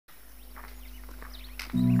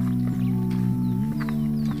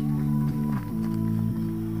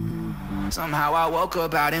Somehow I woke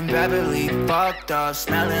up out in Beverly, fucked up,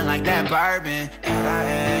 smelling like that bourbon, and I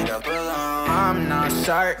end up alone. I'm not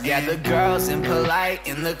certain. Yeah, the girls impolite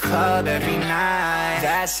in the club every night.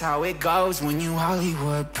 That's how it goes when you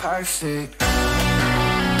Hollywood perfect.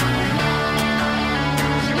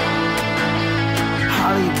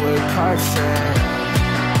 Hollywood perfect.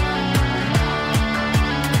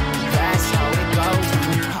 That's how it goes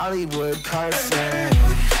when you Hollywood perfect.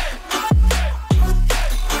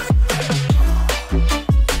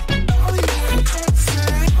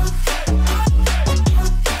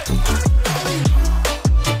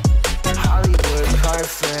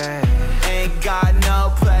 Ain't got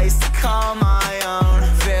no place to call my own.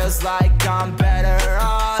 Feels like I'm better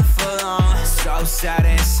off alone. So sad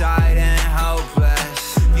inside and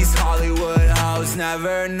hopeless. These Hollywood hoes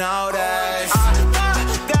never notice.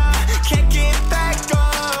 I can't get back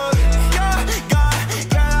on. You're gone,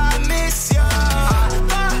 girl, I miss you. I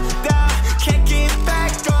can't get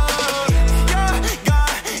back on. You're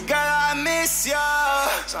gone, girl, I miss you.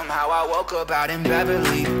 Somehow I woke up out in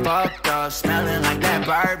Beverly, fucked up, smelling like that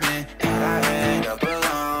bourbon, and I end up alone.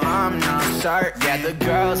 I'm not certain. Yeah, the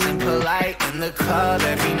girls impolite in the club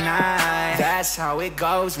every night. That's how it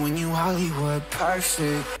goes when you Hollywood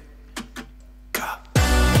perfect.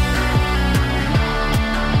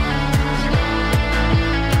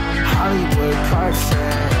 Hollywood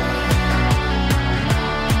perfect.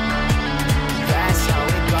 That's how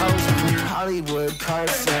it goes when you Hollywood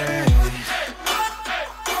perfect.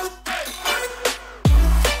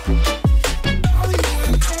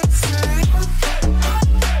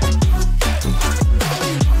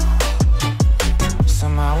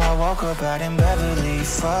 Woke up out in Beverly,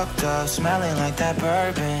 fucked up, smelling like that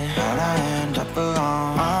bourbon, how'd I end up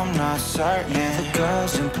alone? I'm not certain. Yeah, the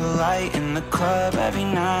girls impolite in the club every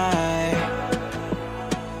night.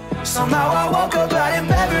 Somehow I woke up out in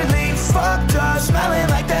Beverly.